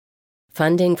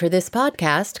Funding for this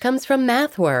podcast comes from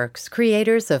MathWorks,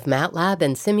 creators of MATLAB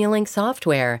and Simulink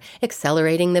software,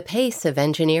 accelerating the pace of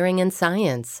engineering and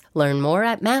science. Learn more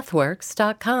at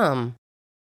mathworks.com.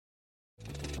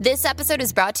 This episode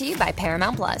is brought to you by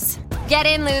Paramount Plus. Get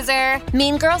in, loser!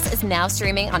 Mean Girls is now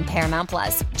streaming on Paramount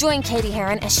Plus. Join Katie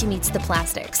Heron as she meets the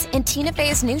plastics in Tina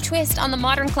Fey's new twist on the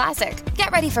modern classic.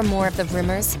 Get ready for more of the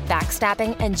rumors,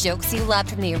 backstabbing, and jokes you loved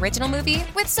from the original movie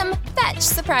with some fetch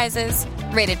surprises.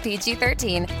 Rated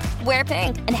PG-13. Wear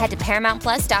pink and head to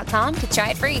ParamountPlus.com to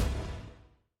try it free.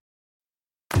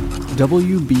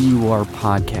 WBUR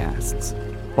Podcasts,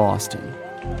 Boston.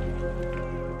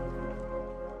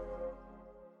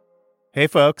 Hey,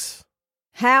 folks.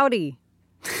 Howdy.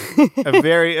 a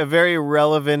very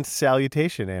relevant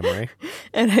salutation, Amory.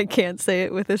 And I can't say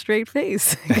it with a straight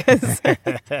face because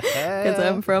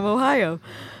I'm from Ohio.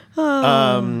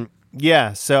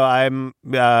 Yeah, so I'm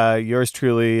yours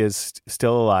truly is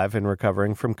still alive and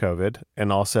recovering from COVID.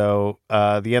 And also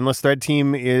the Endless Thread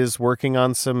team is working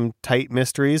on some tight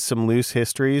mysteries, some loose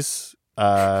histories,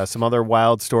 some other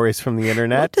wild stories from the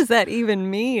internet. What does that even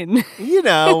mean? You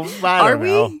know, I don't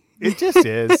know. We? It just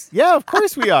is. Yeah, of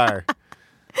course we are.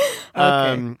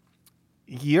 Okay.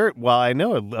 I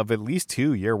know of at least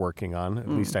two you're working on. At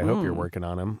least I hope you're working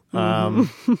on them.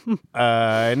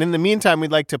 And in the meantime,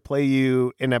 we'd like to play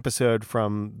you an episode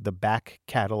from the back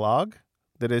catalog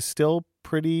that is still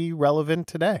pretty relevant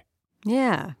today.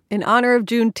 Yeah. In honor of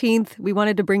Juneteenth, we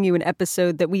wanted to bring you an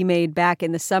episode that we made back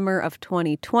in the summer of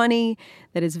 2020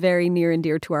 that is very near and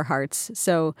dear to our hearts.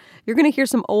 So you're going to hear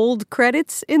some old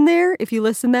credits in there if you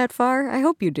listen that far. I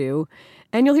hope you do.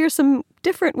 And you'll hear some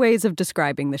different ways of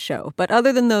describing the show. But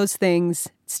other than those things,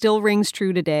 it still rings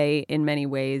true today in many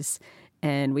ways.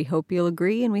 And we hope you'll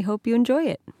agree and we hope you enjoy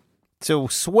it. So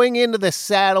swing into the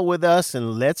saddle with us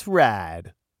and let's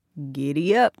ride.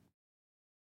 Giddy up.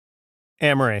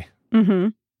 Amory. Mm-hmm.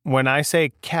 When I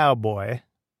say cowboy,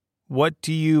 what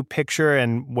do you picture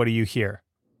and what do you hear?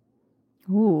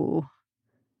 Ooh.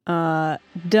 Dun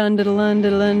dun dun dun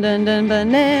dun dun dun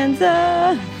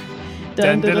bonanza.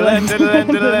 Dun dun dun dun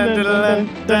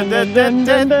dun dun dun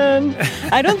dun dun.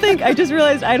 I just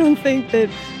realized I don't think that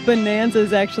bonanza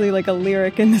is actually like a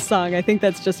lyric in the song. I think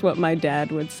that's just what my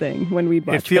dad would sing when we'd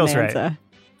watch Bonanza.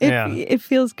 Right. It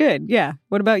feels good. Yeah.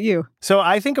 What about you? So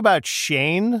I think about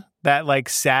Shane, that like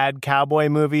sad cowboy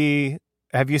movie.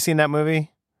 Have you seen that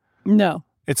movie? No.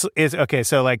 It's okay.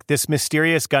 So like this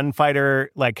mysterious gunfighter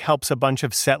like helps a bunch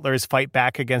of settlers fight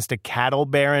back against a cattle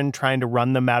baron trying to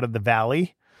run them out of the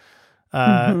valley.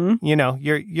 You know,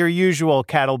 your usual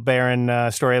cattle baron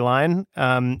storyline.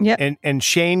 Yep. And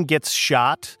Shane gets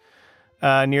shot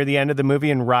near the end of the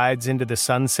movie and rides into the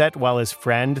sunset while his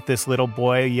friend, this little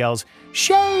boy, yells,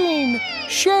 "Shane!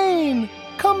 Shane!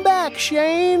 Come back,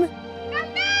 Shane!"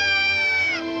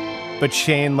 But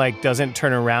Shane, like, doesn't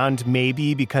turn around,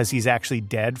 maybe because he's actually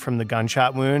dead from the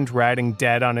gunshot wound, riding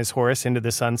dead on his horse into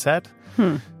the sunset.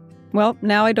 Well,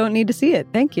 now I don't need to see it.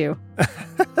 Thank you.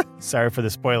 Sorry for the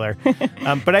spoiler.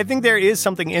 But I think there is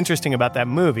something interesting about that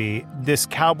movie. This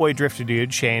cowboy drifter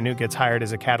dude, Shane, who gets hired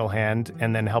as a cattle hand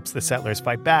and then helps the settlers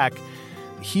fight back,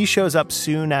 he shows up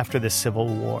soon after the Civil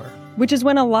War. Which is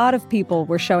when a lot of people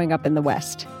were showing up in the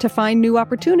West to find new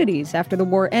opportunities after the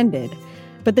war ended.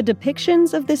 But the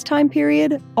depictions of this time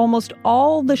period, almost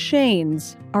all the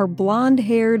Shanes are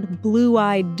blonde-haired,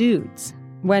 blue-eyed dudes,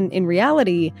 when in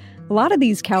reality, a lot of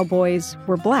these cowboys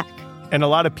were black. And a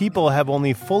lot of people have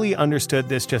only fully understood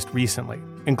this just recently,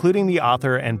 including the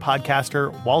author and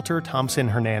podcaster Walter Thompson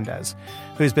Hernandez,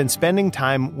 who's been spending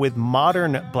time with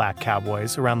modern black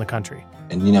cowboys around the country.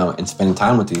 And, you know, in spending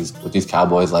time with these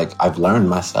cowboys, like, I've learned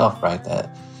myself, right,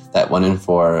 that 1 in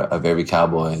 4 of every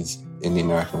cowboys in the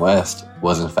American West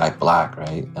was in fact black,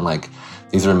 right? And like,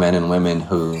 these are men and women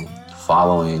who,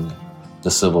 following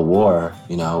the Civil War,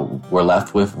 you know, were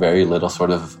left with very little sort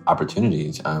of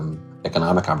opportunities,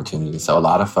 economic opportunities. So a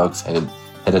lot of folks headed,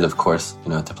 of course, you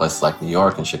know, to places like New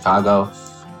York and Chicago,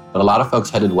 but a lot of folks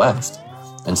headed west.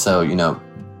 And so, you know,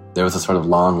 there was a sort of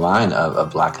long line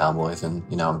of black cowboys. And,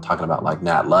 you know, I'm talking about like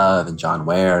Nat Love and John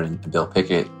Ware and Bill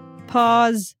Pickett.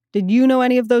 Pause. Did you know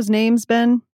any of those names,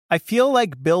 Ben? I feel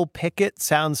like Bill Pickett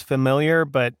sounds familiar,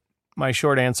 but my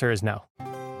short answer is no.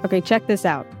 Okay, check this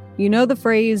out. You know the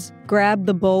phrase, grab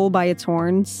the bull by its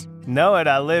horns? Know it,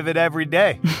 I live it every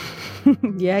day.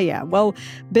 Yeah. Well,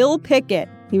 Bill Pickett,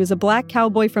 he was a black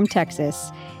cowboy from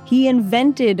Texas. He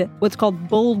invented what's called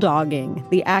bulldogging,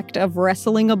 the act of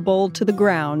wrestling a bull to the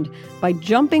ground by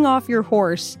jumping off your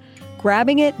horse,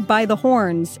 grabbing it by the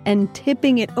horns, and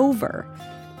tipping it over.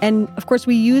 And, of course,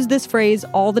 we use this phrase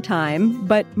all the time,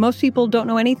 but most people don't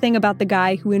know anything about the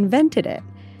guy who invented it.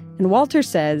 And Walter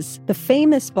says the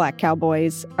famous black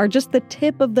cowboys are just the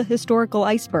tip of the historical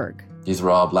iceberg. These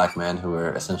were all black men who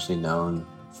were essentially known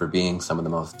for being some of the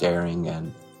most daring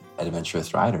and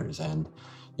adventurous riders. And,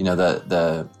 you know,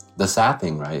 the sad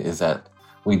thing, right, is that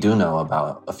we do know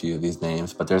about a few of these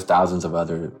names, but there's thousands of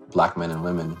other black men and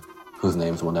women whose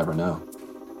names we'll never know.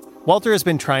 Walter has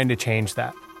been trying to change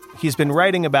that. He's been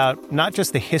writing about not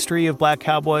just the history of black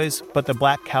cowboys, but the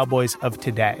black cowboys of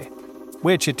today,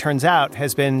 which it turns out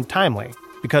has been timely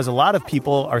because a lot of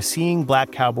people are seeing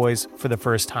black cowboys for the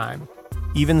first time,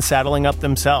 even saddling up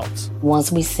themselves.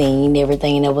 Once we seen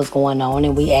everything that was going on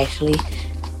and we actually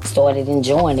started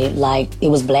enjoying it, like it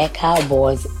was black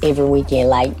cowboys every weekend,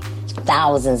 like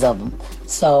thousands of them.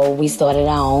 So we started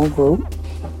our own group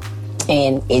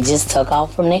and it just took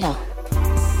off from there.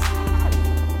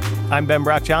 I'm Ben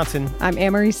Brock Johnson. I'm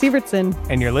Amory Sievertson.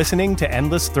 And you're listening to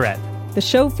Endless Thread, the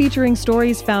show featuring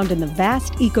stories found in the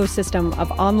vast ecosystem of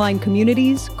online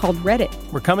communities called Reddit.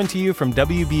 We're coming to you from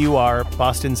WBUR,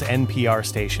 Boston's NPR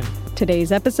station.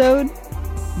 Today's episode,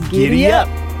 Giddyup!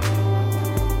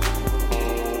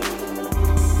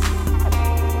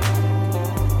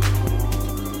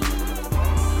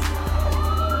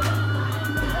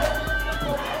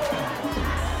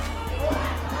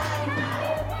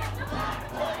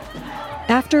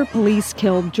 After police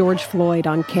killed George Floyd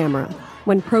on camera,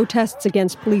 when protests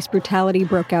against police brutality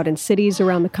broke out in cities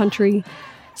around the country,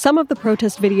 some of the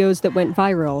protest videos that went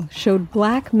viral showed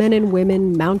black men and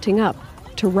women mounting up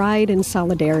to ride in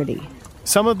solidarity.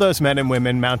 Some of those men and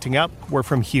women mounting up were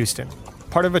from Houston,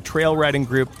 part of a trail riding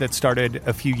group that started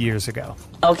a few years ago.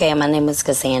 Okay, my name is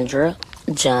Cassandra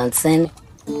Johnson.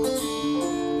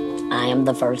 I am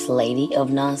the first lady of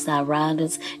Nonstop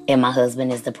Riders, and my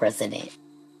husband is the president.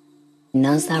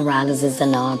 Nonstop Riders is a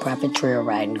nonprofit trail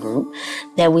riding group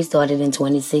that we started in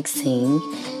 2016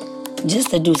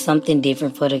 just to do something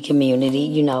different for the community,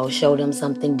 you know, show them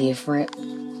something different.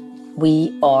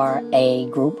 We are a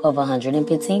group of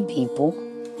 115 people,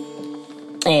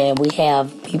 and we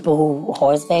have people who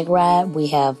horseback ride. We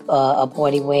have a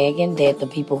party wagon that the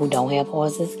people who don't have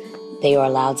horses, they are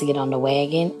allowed to get on the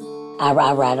wagon. I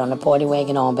ride on the party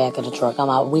wagon on back of the truck.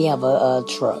 We have a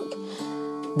truck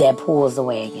that pulls the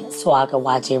wagon, so I can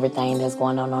watch everything that's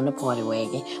going on the party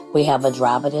wagon. We have a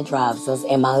driver that drives us,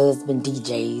 and my husband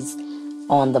DJs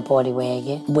on the party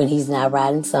wagon when he's not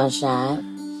riding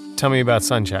Sunshine. Tell me about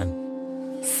Sunshine.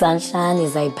 Sunshine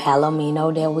is a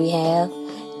Palomino that we have,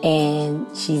 and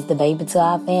she's the baby to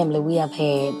our family. We have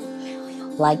had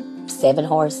like 7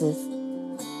 horses,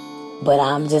 but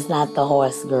I'm just not the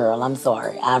horse girl. I'm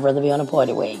sorry. I'd rather be on a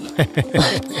party wagon.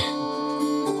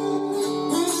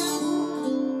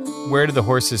 Where do the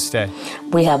horses stay?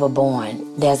 We have a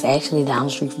barn that's actually down the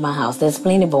street from my house. There's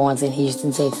plenty of barns in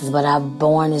Houston, Texas, but our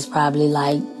barn is probably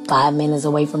like 5 minutes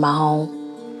away from my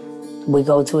home. We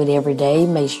go to it every day,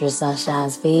 make sure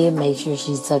Sunshine's fed, make sure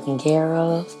she's taken care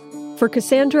of. For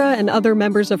Cassandra and other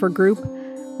members of her group,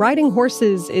 riding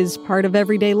horses is part of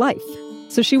everyday life.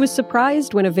 So she was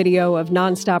surprised when a video of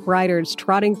nonstop riders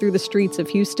trotting through the streets of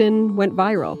Houston went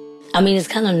viral. I mean, it's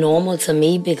kind of normal to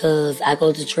me because I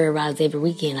go to trail rides every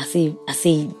weekend. I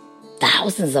see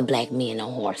thousands of black men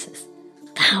on horses.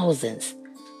 Thousands.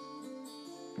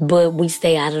 But we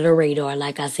stay out of the radar,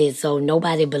 like I said, so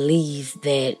nobody believes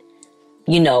that,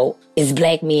 you know, it's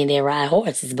black men that ride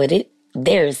horses, but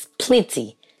there's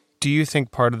plenty. Do you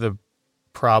think part of the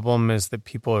problem is that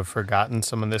people have forgotten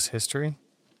some of this history?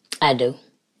 I do.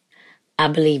 I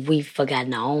believe we've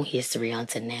forgotten our own history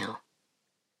until now.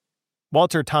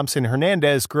 Walter Thompson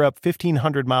Hernandez grew up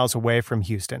 1,500 miles away from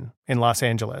Houston, in Los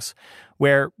Angeles,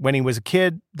 where, when he was a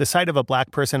kid, the sight of a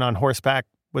black person on horseback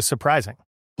was surprising.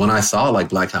 When I saw like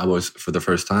black cowboys for the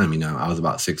first time, you know, I was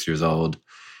about 6 years old,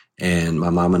 and my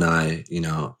mom and I, you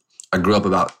know, I grew up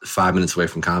about 5 minutes away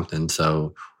from Compton,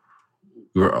 so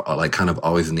we were like kind of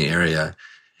always in the area.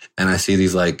 And I see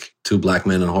these like 2 black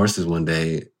men on horses one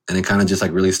day, and it kind of just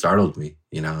like really startled me,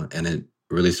 you know, and it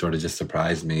really sort of just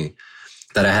surprised me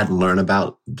that I hadn't learned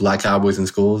about black cowboys in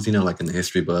schools, you know, like in the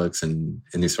history books and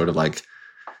in these sort of like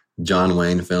John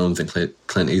Wayne films and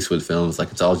Clint Eastwood films.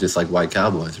 Like it's all just like white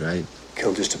cowboys, right?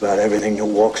 Killed just about everything that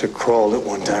walks or crawled at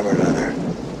one time or another.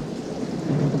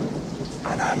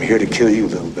 And I'm here to kill you,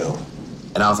 little Bill.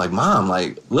 And I was like, Mom,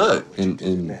 like, look. And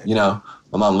you know,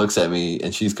 my mom looks at me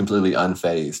and she's completely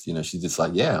unfazed. You know, she's just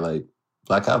like, yeah, like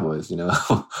black cowboys, you know.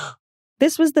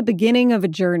 This was the beginning of a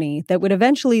journey that would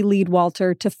eventually lead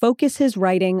Walter to focus his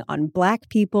writing on black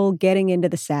people getting into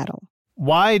the saddle.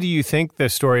 Why do you think the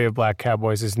story of black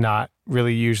cowboys is not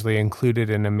really usually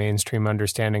included in a mainstream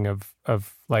understanding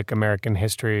of like American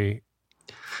history?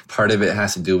 Part of it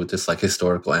has to do with this like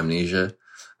historical amnesia.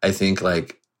 I think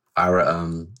like our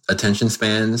attention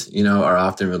spans, you know, are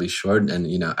often really short.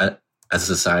 And, you know, as a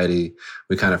society,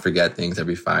 we kind of forget things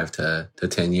every 5 to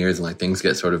 10 years, and like things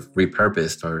get sort of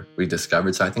repurposed or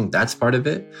rediscovered. So I think that's part of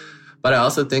it. But I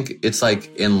also think it's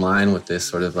like in line with this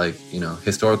sort of like, you know,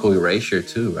 historical erasure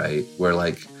too, right? Where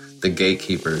like the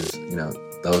gatekeepers, you know,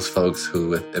 those folks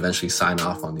who eventually sign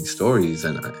off on these stories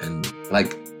and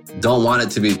like don't want it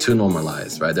to be too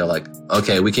normalized, right? They're like,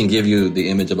 okay, we can give you the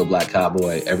image of a black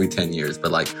cowboy every 10 years,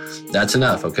 but like, that's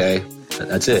enough, okay?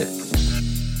 That's it.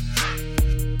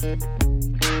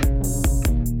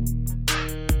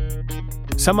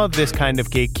 Some of this kind of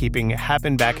gatekeeping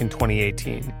happened back in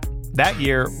 2018. That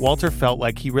year, Walter felt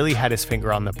like he really had his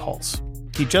finger on the pulse.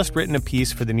 He'd just written a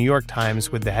piece for the New York Times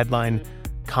with the headline,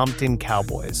 Compton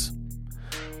Cowboys.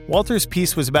 Walter's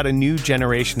piece was about a new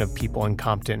generation of people in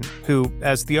Compton who,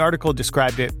 as the article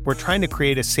described it, were trying to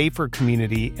create a safer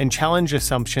community and challenge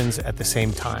assumptions at the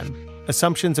same time.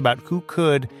 Assumptions about who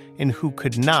could and who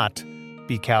could not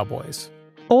be cowboys.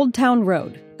 Old Town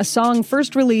Road, a song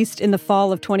first released in the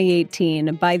fall of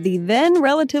 2018 by the then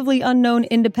relatively unknown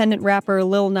independent rapper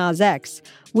Lil Nas X,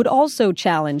 would also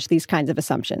challenge these kinds of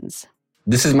assumptions.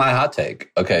 This is my hot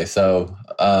take. Okay, so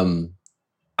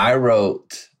I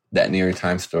wrote that New York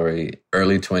Times story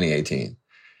early 2018.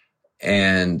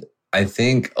 And I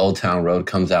think Old Town Road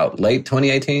comes out late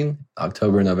 2018,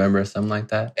 October, November, something like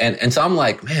that. And so I'm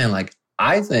like, man, like,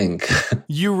 I think...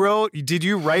 Did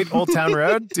you write Old Town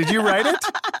Road? Did you write it?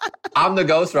 I'm the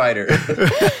ghostwriter.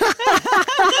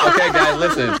 Okay, guys,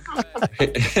 listen.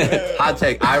 Hot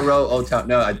take. I wrote Old Town...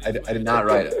 No, I did not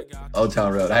write it. Old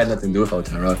Town Road. I had nothing to do with Old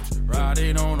Town Road.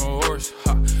 Riding on a horse,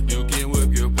 you can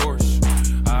whip your Porsche.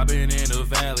 I've been in the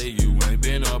valley, you ain't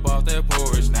been up off that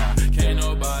porch now. Can't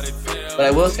nobody feel. But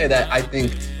I will say that I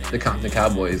think the Compton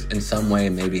Cowboys in some way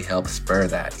maybe help spur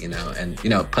that, you know, and, you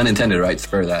know, pun intended, right?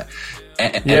 Spur that.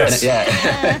 Yes.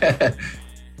 Yeah.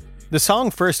 The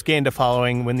song first gained a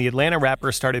following when the Atlanta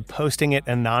rapper started posting it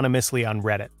anonymously on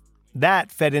Reddit.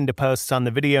 That fed into posts on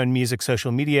the video and music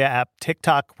social media app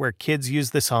TikTok, where kids use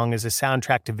the song as a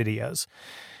soundtrack to videos.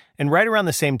 And right around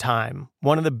the same time,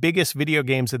 one of the biggest video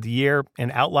games of the year,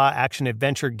 an outlaw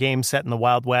action-adventure game set in the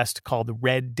Wild West called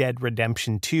Red Dead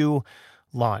Redemption 2,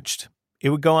 launched. It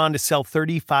would go on to sell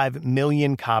 35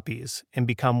 million copies and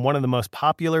become one of the most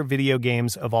popular video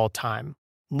games of all time.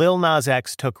 Lil Nas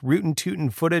X took rootin' tootin'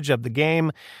 footage of the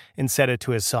game and set it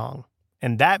to his song.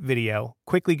 And that video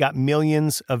quickly got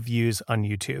millions of views on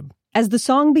YouTube. As the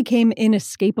song became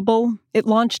inescapable, it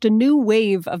launched a new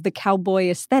wave of the cowboy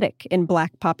aesthetic in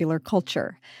Black popular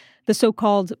culture, the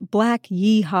so-called Black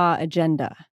Yeehaw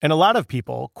agenda. And a lot of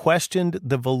people questioned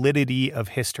the validity of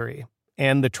history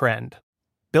and the trend.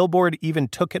 Billboard even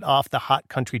took it off the Hot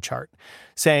Country chart,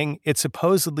 saying it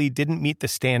supposedly didn't meet the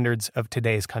standards of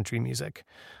today's country music,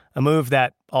 a move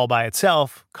that, all by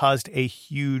itself, caused a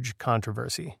huge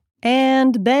controversy.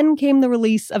 And then came the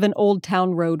release of an Old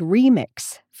Town Road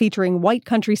remix featuring white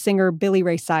country singer Billy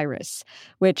Ray Cyrus,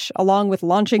 which, along with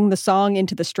launching the song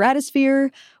into the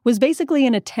stratosphere, was basically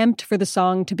an attempt for the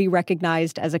song to be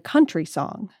recognized as a country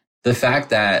song. The fact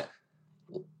that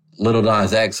Lil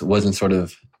Nas X wasn't sort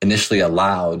of initially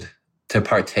allowed to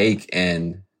partake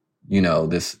in, you know,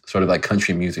 this sort of like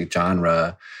country music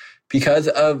genre because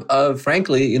of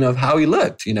frankly, you know, of how he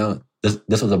looked. You know,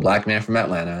 this was a black man from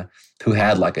Atlanta who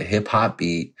had like a hip hop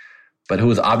beat, but who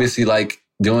was obviously like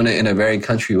doing it in a very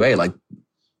country way. Like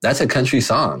that's a country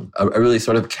song, a really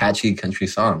sort of catchy country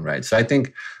song, right? So I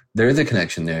think there is a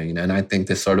connection there, you know, and I think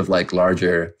this sort of like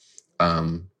larger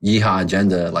yeehaw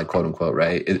agenda, like quote unquote,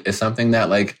 right, is something that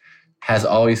like has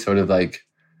always sort of like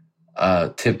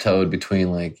tiptoed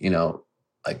between like, you know,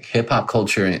 like hip hop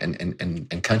culture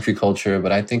and country culture.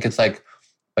 But I think it's like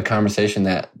a conversation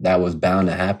that was bound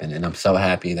to happen. And I'm so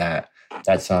happy that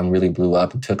that song really blew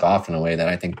up and took off in a way that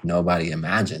I think nobody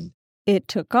imagined. It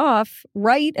took off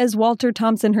right as Walter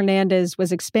Thompson Hernandez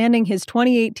was expanding his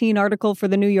 2018 article for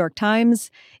the New York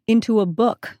Times into a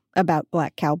book about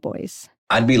Black cowboys.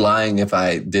 I'd be lying if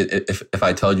I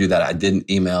told you that I didn't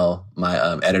email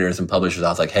my editors and publishers. I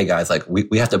was like, hey guys, like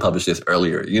we have to publish this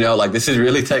earlier. You know, like this is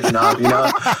really taking off, you know?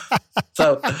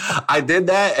 So I did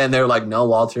that and they were like, no,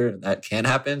 Walter, that can't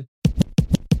happen.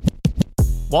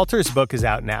 Walter's book is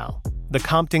out now. The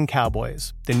Compton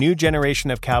Cowboys, the new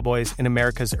generation of cowboys in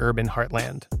America's urban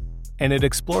heartland. And it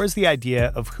explores the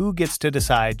idea of who gets to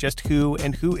decide just who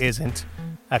and who isn't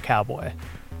a cowboy.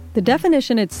 The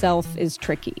definition itself is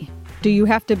tricky. Do you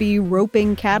have to be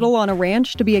roping cattle on a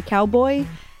ranch to be a cowboy?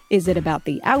 Is it about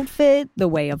the outfit, the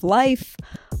way of life?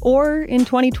 Or, in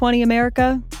 2020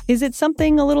 America, is it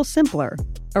something a little simpler?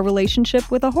 A relationship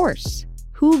with a horse?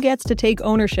 who gets to take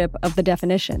ownership of the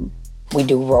definition. We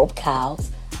do rope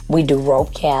cows. We do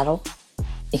rope cattle.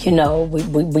 You know,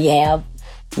 we have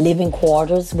living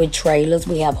quarters with trailers.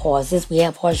 We have horses. We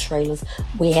have horse trailers.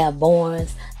 We have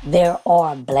barns. There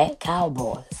are black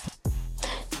cowboys.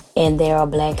 And there are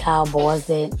black cowboys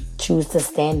that choose to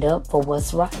stand up for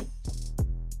what's right.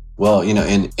 Well, you know,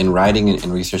 in writing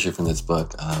and researching from this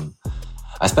book,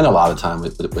 I spent a lot of time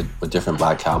with different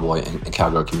black cowboy and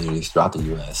cowgirl communities throughout the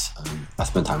U.S. I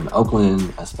spent time in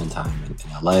Oakland. I spent time in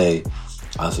L.A.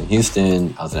 I was in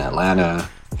Houston. I was in Atlanta.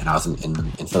 And I was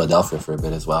in Philadelphia for a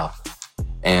bit as well.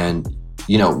 And,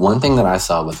 you know, one thing that I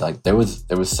saw was like there was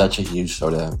such a huge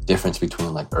sort of difference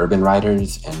between like urban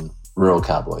riders and rural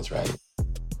cowboys, right?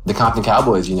 The Compton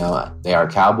Cowboys, you know, they are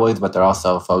cowboys, but they're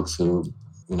also folks who,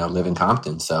 you know, live in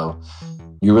Compton. So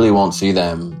you really won't see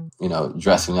them, you know,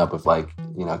 dressing up with like,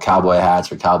 you know, cowboy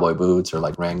hats or cowboy boots or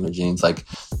like Wrangler jeans. Like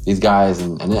these guys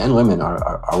and women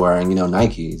are wearing, you know,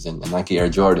 Nikes and Nike Air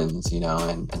Jordans, you know,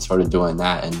 and sort of doing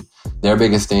that. And their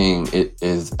biggest thing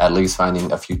is at least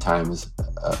finding a few times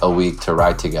a week to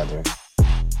ride together.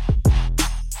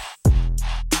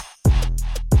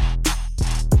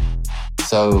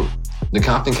 So the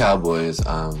Compton Cowboys,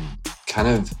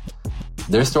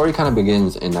 their story kind of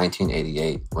begins in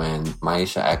 1988 when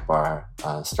Maisha Akbar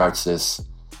starts this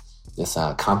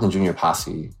Compton Junior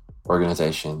Posse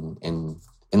organization in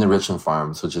the Richland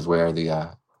Farms, which is where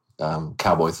the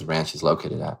Cowboys Ranch is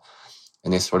located at.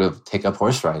 And they sort of take up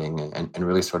horse riding and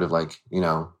really sort of like, you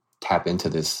know, tap into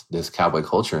this cowboy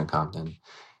culture in Compton.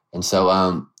 And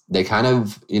so they kind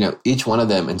of, you know, each one of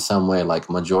them in some way, like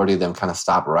majority of them kind of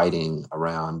stopped riding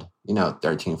around, you know,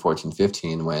 13, 14,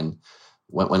 15 when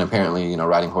apparently, you know,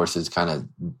 riding horses kind of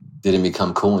didn't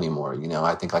become cool anymore. You know,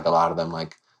 I think like a lot of them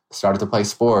like started to play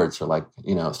sports or like,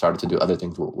 you know, started to do other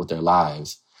things with their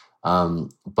lives.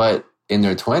 But in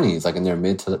their 20s, like in their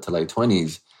mid to late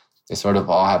 20s, they sort of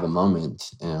all have a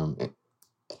moment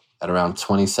at around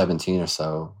 2017 or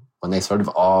so when they sort of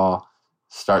all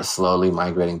start slowly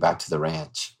migrating back to the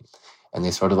ranch. And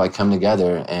they sort of like come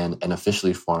together and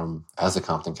officially form as the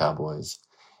Compton Cowboys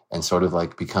and sort of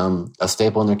like become a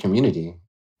staple in their community.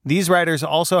 These riders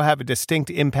also have a distinct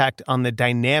impact on the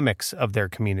dynamics of their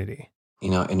community.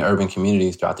 You know, in urban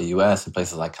communities throughout the U.S. and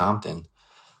places like Compton,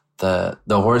 the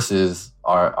horses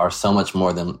are so much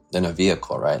more than a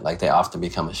vehicle, right? Like they often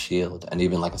become a shield and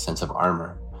even like a sense of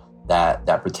armor that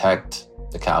protect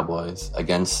the cowboys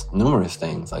against numerous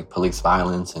things like police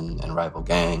violence and rival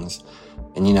gangs.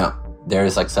 And, you know, there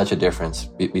is like such a difference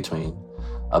between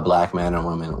a black man or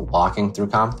woman walking through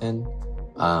Compton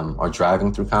or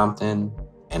driving through Compton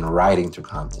and riding through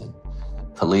Compton.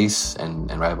 Police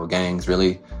and rival gangs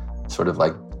really sort of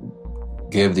like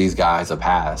give these guys a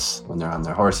pass when they're on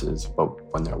their horses, but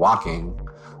when they're walking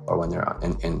or when they're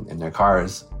in their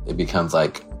cars, it becomes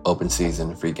like open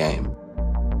season, free game.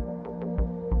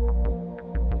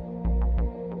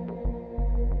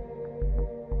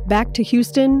 Back to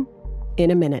Houston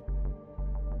in a minute.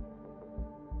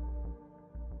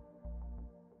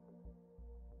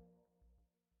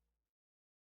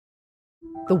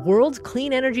 The world's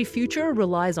clean energy future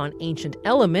relies on ancient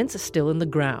elements still in the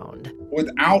ground.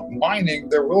 Without mining,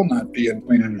 there will not be a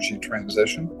clean energy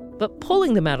transition. But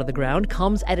pulling them out of the ground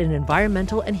comes at an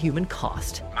environmental and human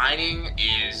cost. Mining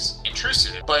is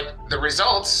intrusive, but the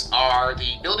results are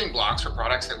the building blocks for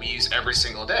products that we use every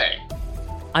single day.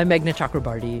 I'm Meghna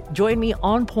Chakrabarty. Join me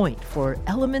on Point for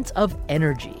Elements of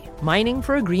Energy, Mining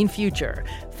for a Green Future.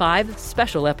 5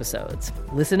 special episodes.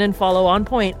 Listen and follow On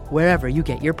Point wherever you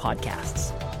get your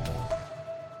podcasts.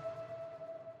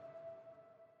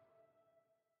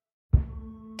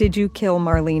 Did you kill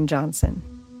Marlene Johnson?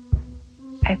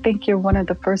 I think you're one of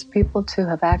the first people to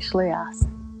have actually asked.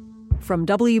 From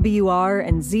WBUR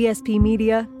and ZSP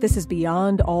Media, this is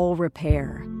Beyond All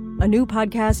Repair, a new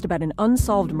podcast about an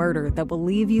unsolved murder that will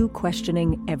leave you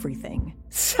questioning everything.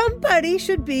 Somebody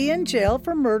should be in jail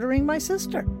for murdering my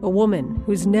sister. A woman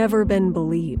who's never been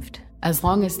believed. As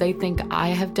long as they think I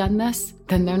have done this,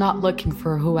 then they're not looking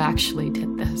for who actually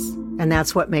did this. And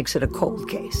that's what makes it a cold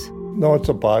case. No, it's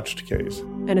a botched case.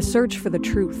 And a search for the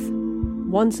truth,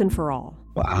 once and for all.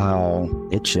 Wow,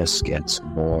 it just gets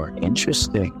more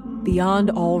interesting. Beyond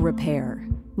All Repair.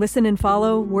 Listen and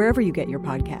follow wherever you get your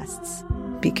podcasts.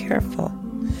 Be careful.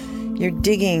 You're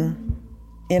digging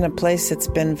in a place that's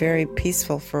been very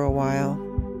peaceful for a while.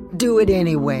 Do it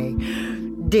anyway.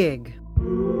 Dig.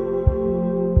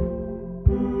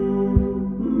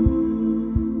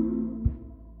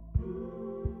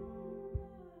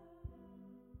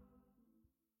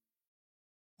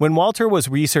 When Walter was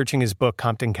researching his book,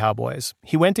 Compton Cowboys,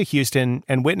 he went to Houston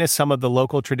and witnessed some of the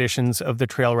local traditions of the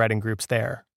trail riding groups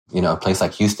there. A place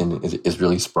like Houston is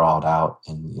really sprawled out,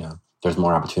 and, there's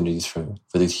more opportunities for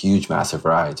these huge, massive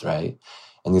rides, right?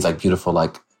 And these beautiful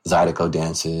Zydeco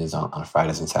dances on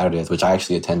Fridays and Saturdays, which I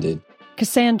actually attended.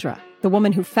 Cassandra, the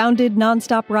woman who founded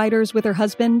Nonstop Riders with her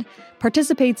husband,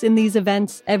 participates in these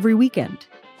events every weekend.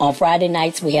 On Friday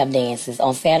nights, we have dances.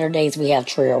 On Saturdays, we have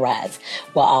trail rides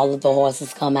where all of the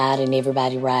horses come out and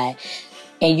everybody ride.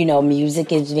 And,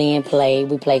 music is being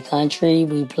played. We play country,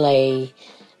 we play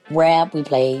rap, we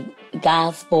play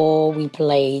gospel, we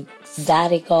play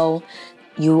Zydeco.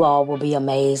 You all will be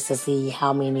amazed to see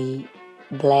how many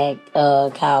black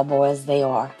cowboys they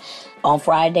are. On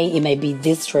Friday, it may be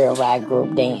this trail ride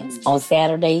group dance. On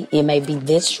Saturday, it may be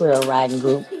this trail riding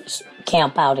group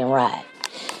camp out and ride.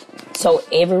 So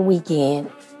every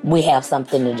weekend, we have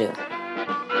something to do.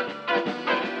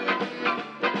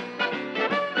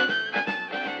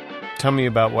 Tell me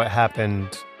about what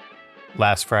happened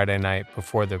last Friday night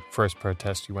before the first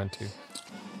protest you went to.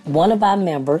 One of our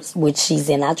members, which she's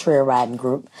in our trail riding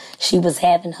group, she was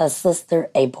having her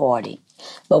sister a party.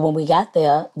 But when we got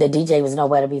there, the DJ was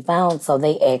nowhere to be found, so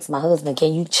they asked my husband,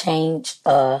 can you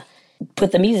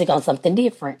put the music on something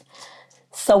different?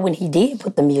 So when he did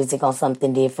put the music on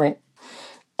something different,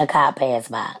 a cop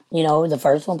passed by. The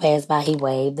first one passed by, he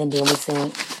waved, and then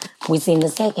we seen the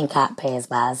second cop pass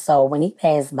by. So when he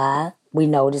passed by, we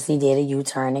noticed he did a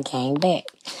U-turn and came back.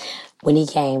 When he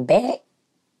came back,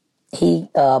 he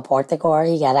parked the car,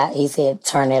 he got out, he said,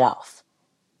 turn it off.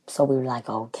 So we were like,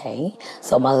 okay.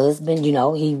 So my husband,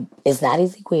 it's not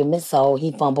his equipment, so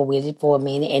he fumbled with it for a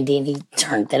minute, and then he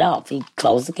turned it off. He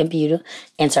closed the computer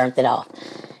and turned it off.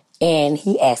 And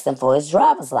he asked him for his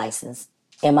driver's license.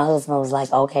 And my husband was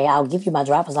like, okay, I'll give you my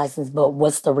driver's license, but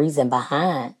what's the reason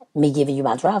behind me giving you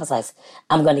my driver's license?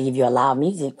 I'm going to give you a loud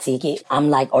music ticket.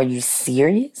 I'm like, are you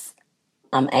serious?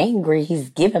 I'm angry. He's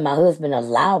giving my husband a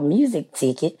loud music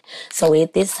ticket. So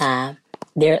at this time,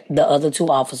 the other two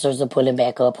officers are pulling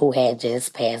back up who had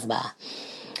just passed by.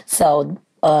 So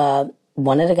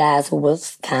one of the guys who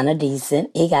was kind of decent,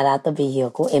 he got out the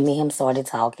vehicle and me and him started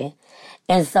talking.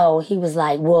 And so he was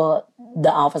like, well,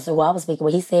 the officer who I was speaking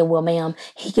with, he said, well, ma'am,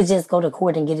 he could just go to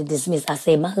court and get it dismissed. I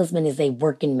said, my husband is a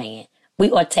working man.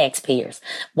 We are taxpayers.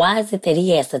 Why is it that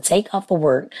he has to take off of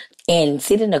work and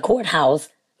sit in the courthouse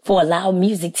for a loud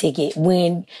music ticket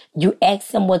when you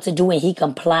asked him what to do and he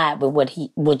complied with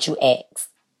what you asked?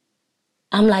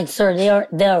 I'm like, sir,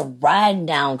 they're riding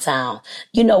downtown.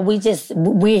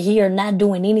 We're here not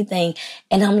doing anything.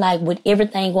 And I'm like, with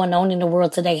everything going on in the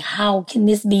world today, how can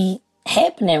this be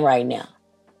happening right now?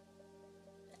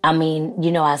 I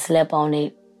mean, I slept on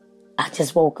it. I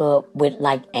just woke up with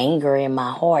anger in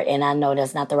my heart. And I know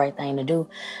that's not the right thing to do.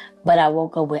 But I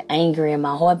woke up with anger in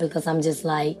my heart because I'm just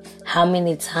like, how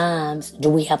many times do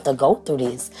we have to go through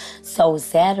this? So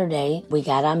Saturday, we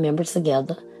got our members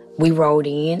together. We rode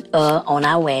in on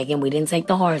our wagon. We didn't take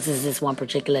the horses this one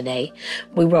particular day.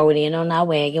 We rode in on our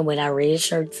wagon with our red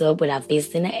shirts up, with our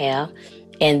fists in the air.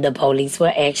 And the police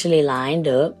were actually lined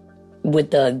up with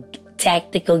the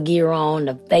tactical gear on,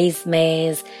 the face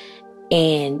mask.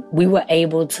 And we were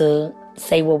able to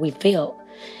say what we felt.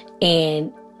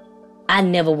 And I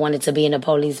never wanted to be in the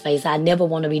police face. I never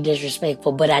want to be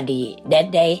disrespectful, but I did.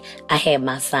 That day, I had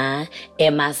my sign,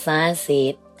 and my sign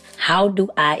said, how do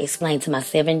I explain to my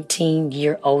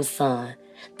 17-year-old son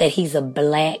that he's a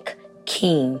black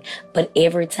king, but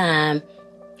every time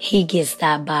he gets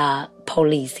stopped by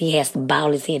police, he has to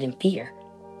bow his head in fear?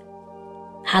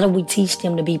 How do we teach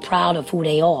them to be proud of who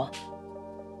they are?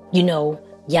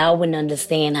 Y'all wouldn't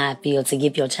understand how I feel to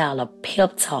give your child a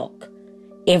pep talk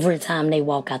every time they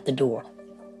walk out the door.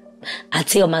 I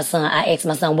ask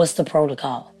my son, what's the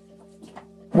protocol?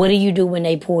 What do you do when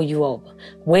they pull you over?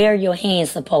 Where are your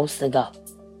hands supposed to go?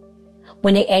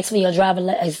 When they ask for your driver's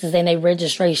license and their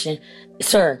registration,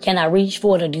 sir, can I reach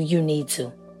for it or do you need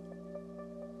to?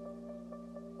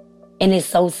 And it's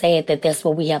so sad that that's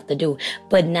what we have to do.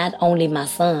 But not only my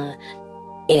son,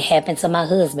 it happened to my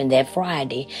husband that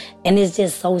Friday. And it's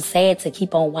just so sad to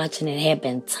keep on watching it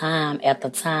happen time after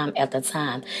time after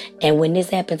time. And when this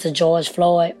happened to George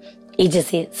Floyd, it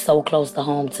just hit so close to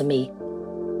home to me.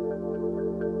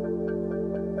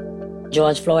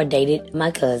 George Floyd dated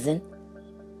my cousin,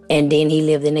 and then he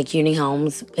lived in the CUNY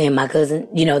homes. And my cousin,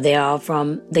 they're all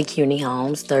from the CUNY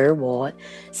homes, 3rd Ward.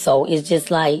 So it's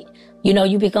just like,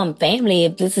 you become family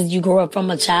if you grow up from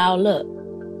a child up.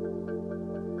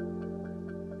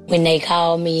 When they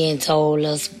called me and told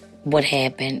us what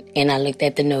happened, and I looked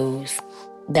at the news,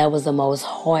 that was the most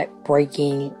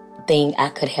heartbreaking thing I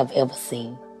could have ever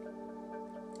seen.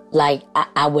 Like,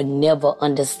 I would never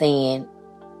understand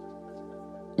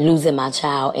losing my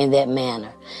child in that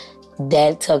manner.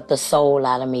 That took the soul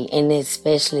out of me, and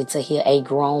especially to hear a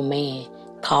grown man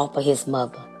call for his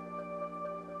mother.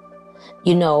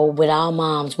 You know, with our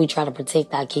moms, we try to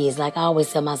protect our kids. Like I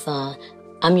always tell my son,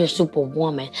 I'm your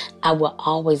superwoman. I will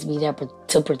always be there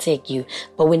to protect you.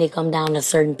 But when it come down to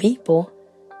certain people,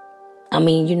 I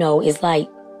mean, you know, it's like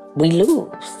we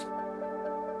lose.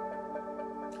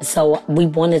 So we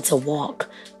wanted to walk.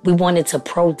 We wanted to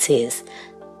protest.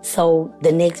 So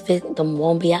the next victim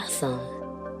won't be our son.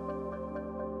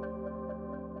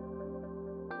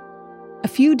 A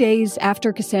few days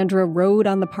after Cassandra rode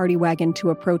on the party wagon to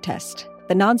a protest,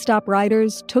 the nonstop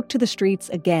riders took to the streets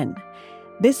again,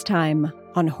 this time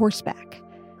on horseback.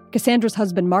 Cassandra's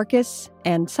husband Marcus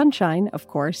and Sunshine, of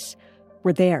course,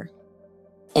 were there.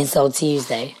 And so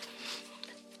Tuesday,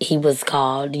 he was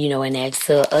called, you know, and asked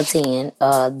to attend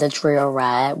the trail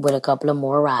ride with a couple of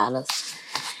more riders.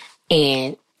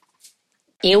 And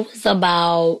it was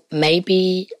about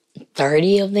maybe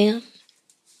 30 of them.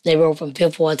 They rode from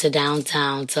Fifth Ward to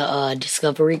downtown to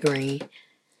Discovery Green.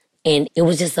 And it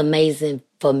was just amazing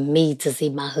for me to see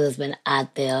my husband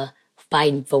out there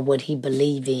fighting for what he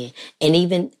believed in. And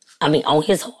even, I mean, on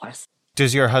his horse.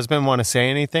 Does your husband want to say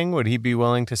anything? Would he be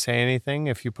willing to say anything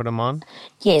if you put him on?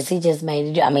 Yes, he just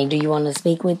made it. I mean, do you want to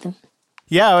speak with him?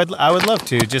 Yeah, I would love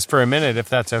to, just for a minute, if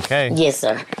that's okay. Yes,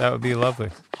 sir. That would be lovely.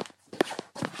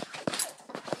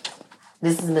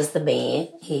 This is Mr. Ben.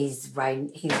 He's writing.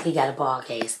 He got a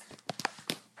podcast.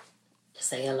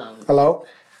 Say hello. Hello.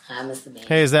 Hi, Mr. Ben.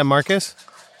 Hey, is that Marcus?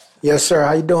 Yes, sir.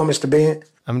 How you doing, Mr. Ben?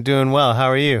 I'm doing well. How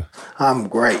are you? I'm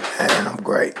great, man. I'm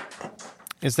great.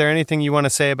 Is there anything you want to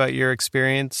say about your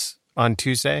experience on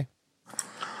Tuesday?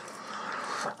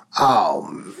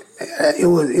 It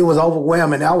was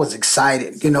overwhelming. I was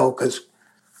excited, you know, because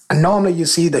normally you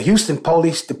see the Houston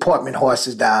Police Department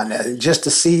horses down there. Just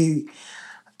to see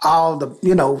all the,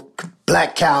 you know,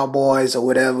 black cowboys or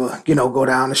whatever, you know, go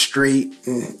down the street.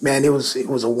 And, man, it was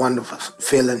a wonderful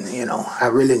feeling, you know. I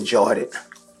really enjoyed it.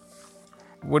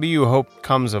 What do you hope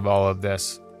comes of all of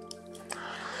this?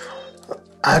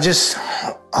 I just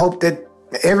hope that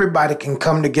everybody can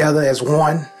come together as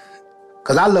one.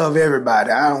 Because I love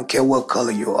everybody. I don't care what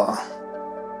color you are.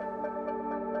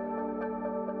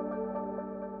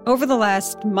 Over the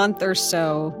last month or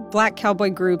so, Black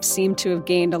cowboy groups seem to have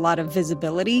gained a lot of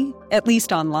visibility, at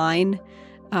least online,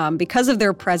 because of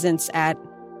their presence at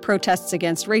protests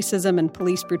against racism and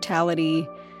police brutality.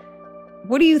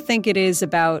 What do you think it is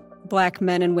about Black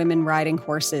men and women riding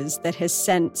horses that has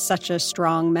sent such a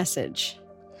strong message?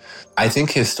 I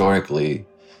think historically,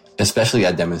 especially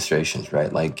at demonstrations,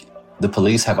 right? Like, the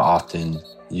police have often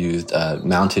used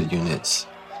mounted units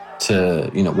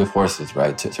to, you know, with horses,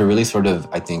 right? To really sort of,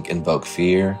 I think, invoke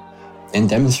fear in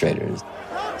demonstrators.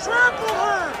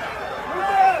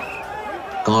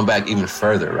 Going back even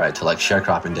further, right, to like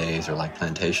sharecropping days or like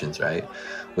plantations, right,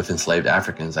 with enslaved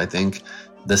Africans, I think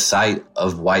the sight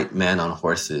of white men on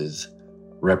horses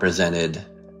represented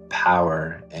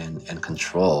power and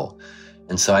control.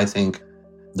 And so I think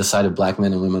the sight of Black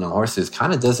men and women on horses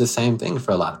kind of does the same thing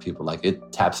for a lot of people. Like,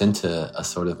 it taps into a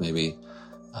sort of maybe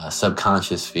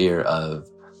subconscious fear of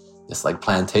this like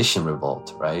plantation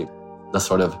revolt, right? The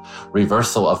sort of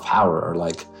reversal of power, or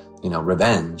like, you know,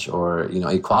 revenge, or, you know,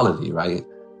 equality, right?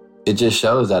 It just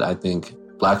shows that I think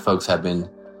Black folks have been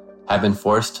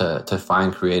forced to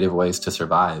find creative ways to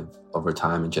survive over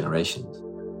time and generations.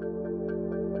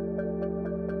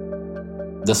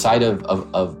 The sight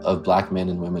of Black men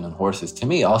and women on horses, to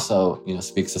me, also, you know,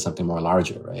 speaks to something more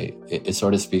larger, right? It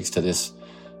sort of speaks to this,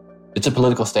 it's a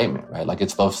political statement, right? Like,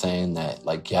 it's both saying that,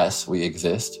 like, yes, we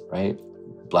exist, right?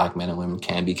 Black men and women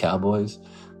can be cowboys,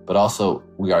 but also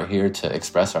we are here to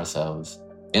express ourselves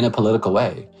in a political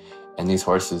way. And these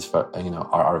horses, you know,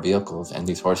 are our vehicles, and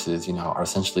these horses, you know, are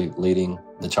essentially leading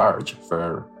the charge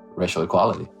for racial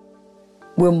equality.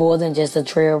 We're more than just a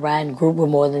trail riding group. We're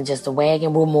more than just a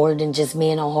wagon. We're more than just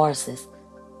men on horses.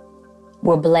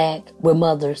 We're Black. We're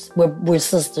mothers. We're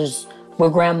sisters. We're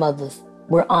grandmothers.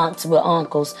 We're aunts. We're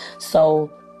uncles.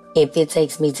 So if it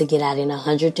takes me to get out in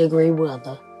 100-degree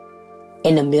weather,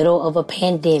 in the middle of a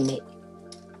pandemic,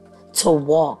 to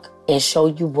walk and show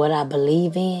you what I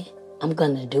believe in, I'm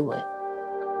going to do it.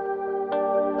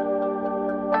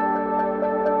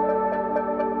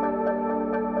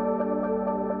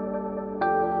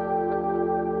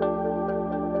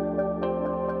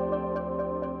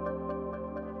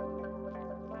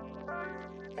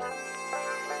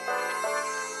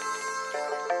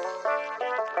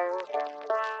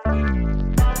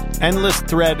 Endless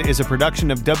Thread is a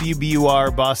production of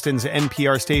WBUR, Boston's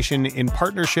NPR station, in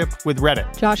partnership with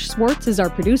Reddit. Josh Swartz is our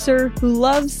producer, who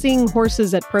loves seeing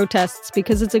horses at protests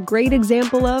because it's a great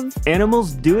example of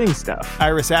animals doing stuff.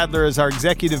 Iris Adler is our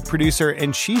executive producer,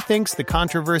 and she thinks the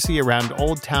controversy around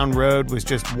Old Town Road was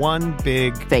just one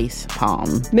big face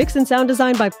palm. Mix and sound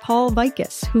design by Paul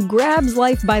Vikis, who grabs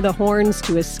life by the horns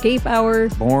to escape our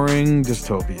boring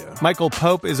dystopia. Michael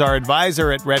Pope is our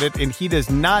advisor at Reddit, and he does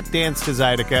not dance to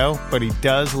Zydeco, but he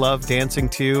does love dancing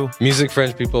to music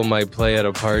French people might play at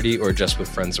a party or just with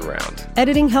friends around.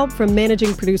 Editing help from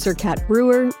managing producer Kat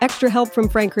Brewer, extra help from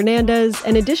Frank Hernandez,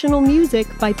 and additional music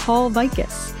by Paul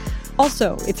Vikis.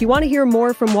 Also, if you want to hear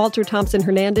more from Walter Thompson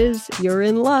Hernandez, you're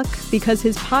in luck, because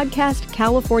his podcast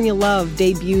California Love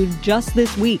debuted just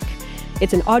this week.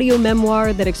 It's an audio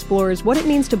memoir that explores what it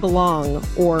means to belong,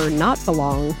 or not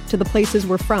belong, to the places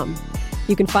we're from.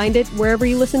 You can find it wherever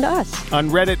you listen to us. On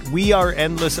Reddit, we are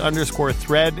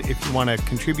endless_thread. If you want to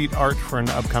contribute art for an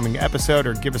upcoming episode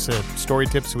or give us a story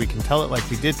tip so we can tell it like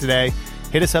we did today,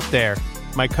 hit us up there.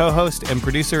 My co-host and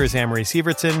producer is Amory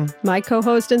Sievertson. My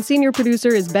co-host and senior producer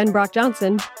is Ben Brock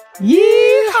Johnson.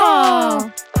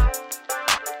 Yeehaw!